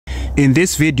In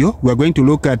this video, we are going to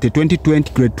look at the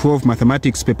 2020 Grade 12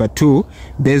 Mathematics Paper 2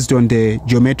 based on the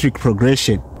geometric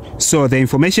progression. So the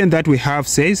information that we have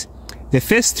says the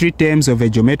first three terms of a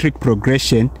geometric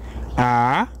progression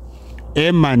are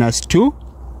m minus 2,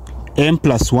 m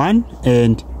plus 1,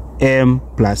 and m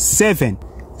plus 7.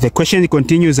 The question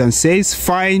continues and says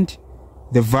find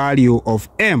the value of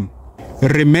m.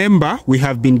 Remember, we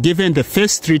have been given the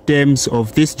first three terms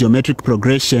of this geometric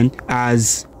progression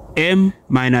as m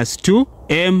minus 2,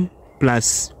 m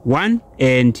plus 1,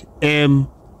 and m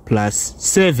plus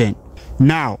 7.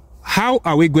 Now, how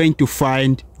are we going to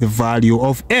find the value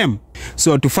of m?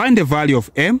 So to find the value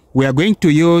of m, we are going to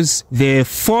use the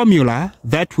formula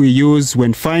that we use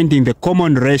when finding the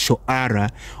common ratio error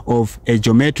of a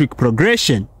geometric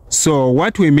progression. So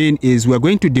what we mean is we're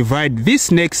going to divide this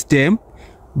next term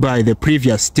by the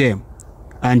previous term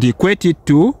and equate it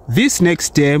to this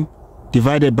next term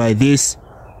divided by this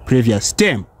previous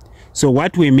term. So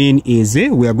what we mean is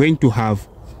we are going to have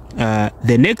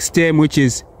the next term, which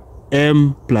is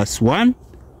m plus 1,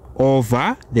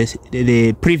 over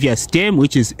the previous term,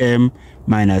 which is m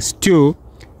minus 2,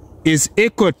 is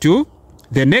equal to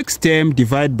the next term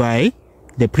divided by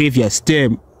the previous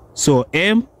term. So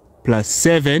m plus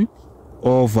 7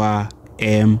 over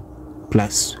m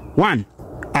plus 1.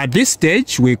 At this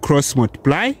stage, we cross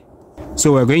multiply.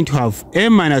 So we're going to have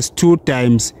m minus 2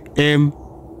 times m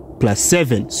plus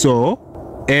 7.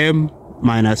 So m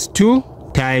minus 2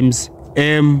 times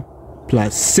m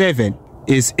plus 7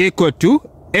 is equal to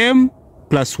m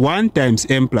plus 1 times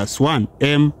m plus 1.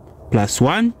 M plus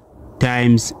 1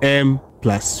 times m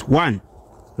plus 1,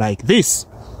 like this.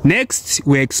 Next,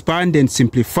 we expand and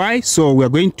simplify. So we're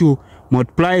going to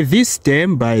multiply this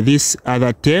term by this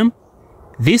other term,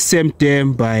 this same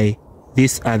term by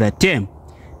this other term.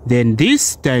 Then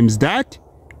this times that,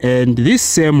 and this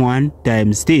same one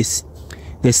times this.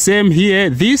 The same here,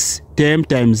 this term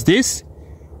times this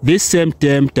same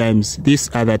term times this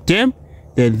other term,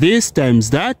 then this times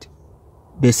that,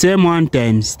 the same one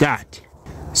times that.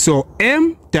 So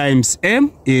m times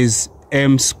m is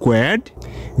m squared,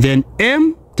 then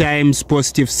m times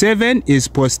positive 7 is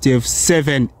positive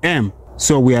 7m.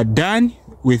 So we are done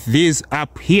with these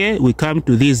up here. We come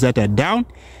to these that are down.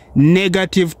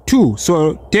 Negative 2.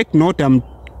 So take note, I'm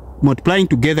multiplying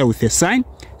together with a sign.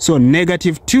 So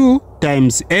negative 2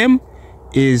 times m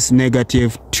is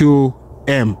negative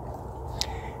 2m.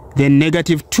 Then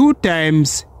negative 2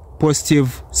 times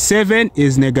positive 7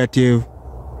 is negative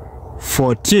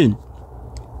 14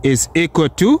 is equal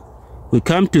to, we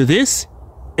come to this,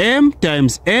 m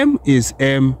times m is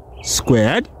m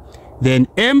squared. Then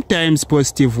m times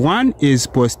positive 1 is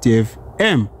positive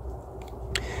m.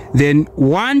 Then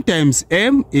 1 times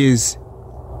m is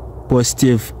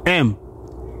positive m.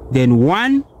 Then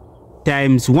 1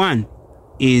 times 1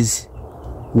 is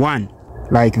 1,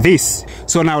 like this.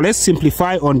 So now let's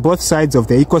simplify on both sides of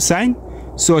the equal sign.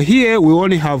 So here we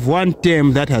only have one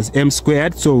term that has m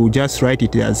squared, so we'll just write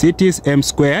it as it is, m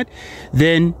squared.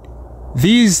 Then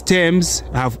these terms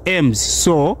have m's,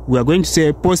 so we are going to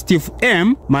say positive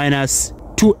m minus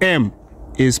 2m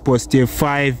is positive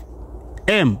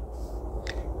 5m.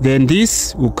 Then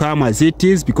this will come as it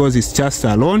is because it's just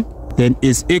alone. Then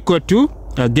is equal to,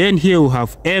 again here we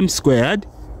have m squared,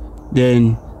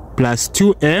 then plus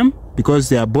 2m because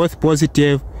they are both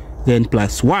positive, then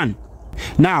plus 1.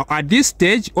 Now at this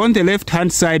stage, on the left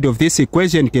hand side of this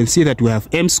equation, you can see that we have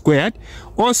m squared.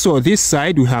 Also this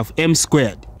side we have m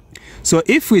squared. So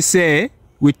if we say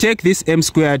we take this m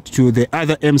squared to the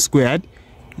other m squared,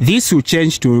 this will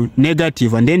change to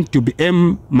negative and then to be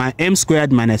m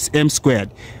squared minus m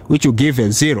squared, which will give a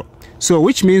 0. So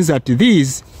which means that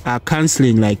these are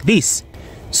cancelling like this.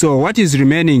 So what is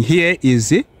remaining here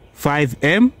is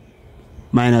 5m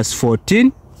minus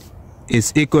 14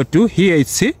 is equal to, here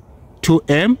it's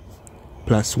 2m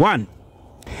plus 1.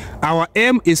 Our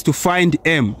m is to find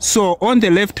m. So on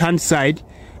the left hand side,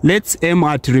 let's aim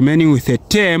at remaining with a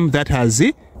term that has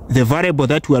the variable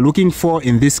that we are looking for,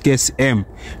 in this case m,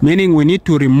 meaning we need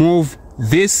to remove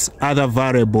this other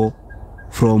variable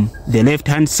from the left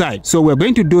hand side. So we're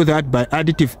going to do that by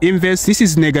additive inverse. This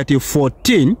is negative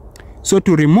 14. So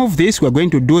to remove this, we're going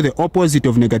to do the opposite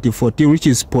of negative 14, which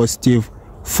is positive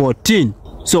 14.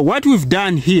 So what we've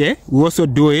done here, we also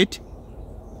do it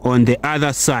on the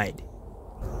other side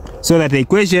so that the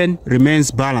equation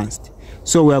remains balanced.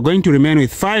 So we are going to remain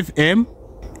with 5m.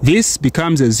 This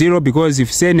becomes a 0 because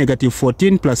if say negative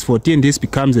 14 plus 14, this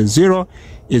becomes a 0,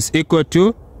 is equal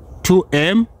to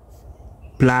 2m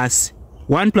plus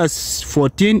 1 plus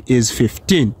 14 is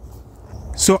 15.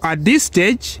 So at this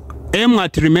stage, m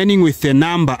at remaining with the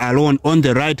number alone on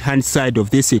the right hand side of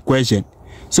this equation.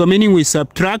 So meaning we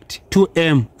subtract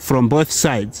 2m from both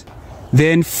sides.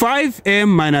 Then 5m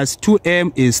minus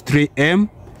 2m is 3m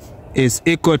is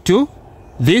equal to,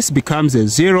 this becomes a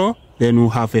 0, then we'll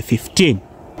have a 15.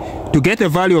 To get the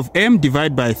value of m,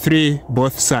 divide by 3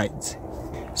 both sides.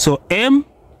 So m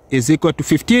is equal to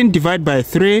 15 divided by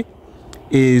 3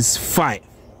 is 5.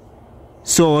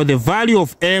 So the value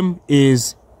of m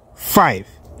is 5.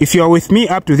 If you are with me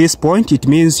up to this point, it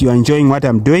means you are enjoying what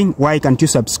I'm doing. Why can't you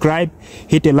subscribe,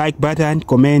 hit a like button,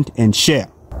 comment and share?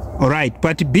 Alright,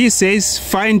 part B says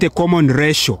find the common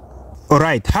ratio.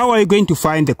 Alright, how are you going to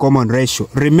find the common ratio?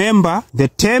 Remember, the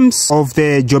terms of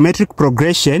the geometric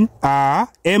progression are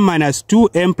m minus 2,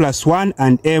 m plus 1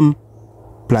 and m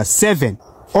plus 7.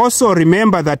 Also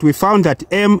remember that we found that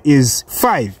m is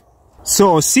 5.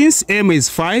 So since m is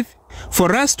 5,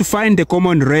 for us to find the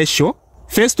common ratio,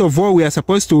 first of all, we are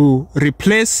supposed to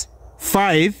replace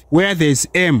 5 where there is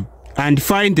m and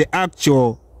find the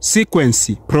actual sequence,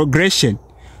 progression.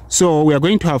 So we are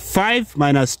going to have 5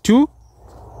 minus 2,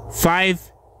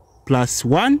 5 plus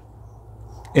 1,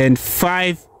 and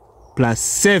 5 plus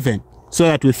 7, so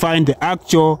that we find the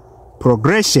actual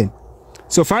progression.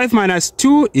 So 5 minus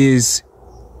 2 is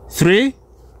 3,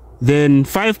 then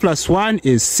 5 plus 1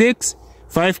 is 6,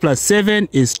 5 plus 7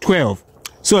 is 12.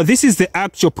 So this is the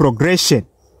actual progression.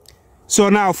 So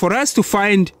now for us to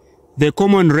find the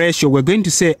common ratio, we're going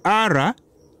to say R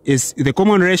is, the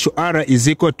common ratio R is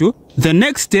equal to the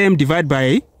next term divided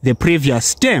by the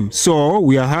previous term. So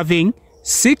we are having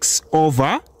 6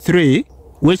 over 3,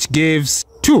 which gives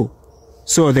 2.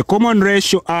 So the common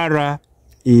ratio R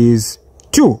is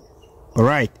 2. All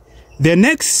right. The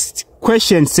next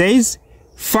question says,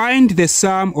 find the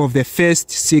sum of the first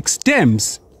 6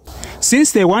 terms.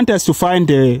 Since they want us to find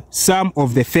the sum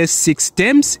of the first 6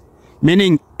 terms,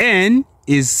 meaning n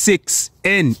is 6,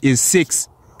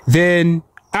 then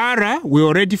R, we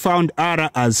already found R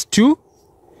as 2.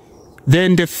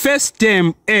 Then the first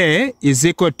term A is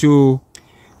equal to,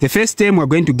 the first term we're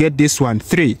going to get this one,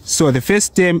 3. So the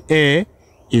first term A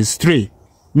is 3.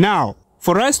 Now,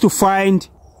 for us to find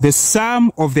the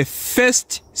sum of the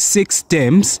first 6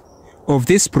 terms of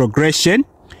this progression,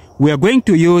 we are going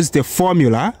to use the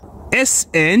formula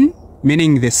Sn,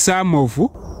 meaning the sum of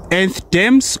nth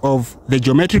terms of the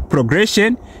geometric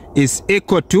progression, is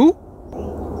equal to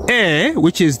A,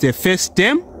 which is the first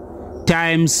term,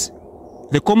 times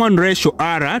the common ratio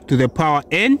R to the power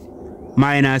n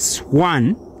minus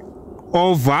 1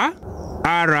 over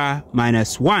R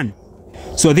minus 1.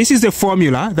 So this is the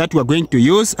formula that we're going to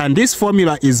use, and this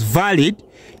formula is valid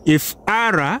if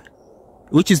R,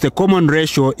 which is the common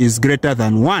ratio, is greater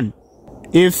than 1.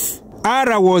 If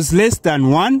R was less than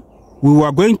 1, we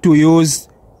were going to use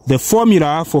the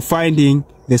formula for finding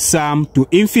the sum to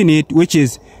infinite, which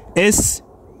is S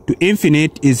to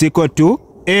infinite is equal to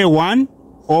A1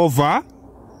 over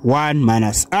 1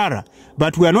 minus R.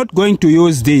 But we are not going to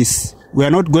use this. We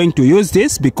are not going to use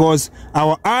this because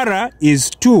our R is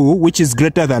 2, which is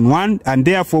greater than 1, and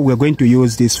therefore we're going to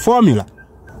use this formula.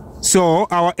 So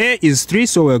our A is 3,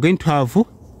 so we're going to have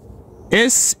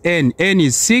Sn, n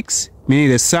is 6, meaning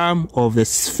the sum of the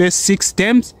first 6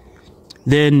 terms.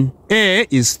 Then A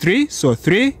is 3, so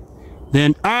 3.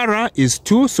 Then R is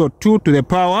 2, so 2 to the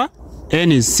power,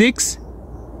 n is 6,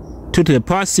 2 to the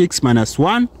power 6 minus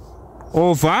 1,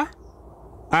 over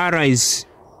R is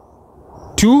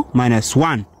 2 minus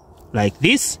 1, like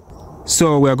this.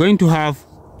 So we are going to have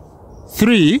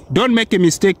 3. Don't make a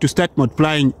mistake to start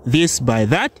multiplying this by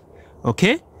that,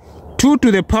 okay? 2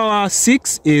 to the power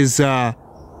 6 is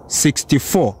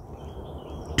 64.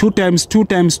 2 times 2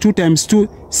 times 2 times 2,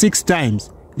 6 times.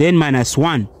 Then minus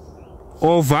 1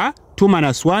 over 2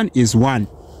 minus 1 is 1.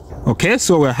 Okay,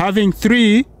 so we're having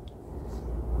 3.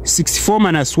 64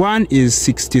 minus 1 is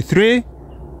 63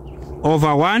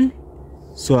 over 1.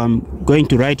 So I'm going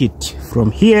to write it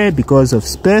from here because of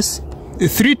space.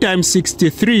 3 times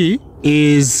 63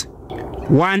 is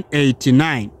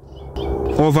 189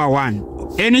 over 1.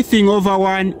 Anything over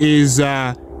 1 is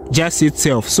just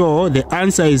itself. So the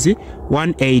answer is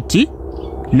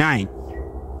 189.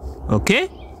 Okay?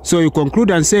 So you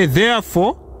conclude and say,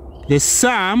 therefore, the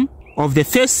sum of the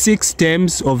first 6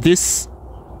 terms of this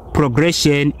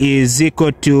progression is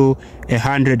equal to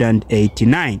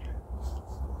 189.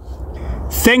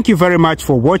 Thank you very much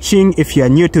for watching. If you are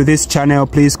new to this channel,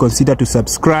 please consider to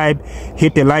subscribe,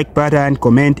 hit the like button,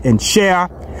 comment and share.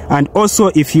 And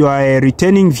also, if you are a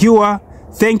returning viewer,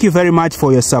 thank you very much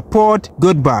for your support.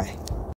 Goodbye.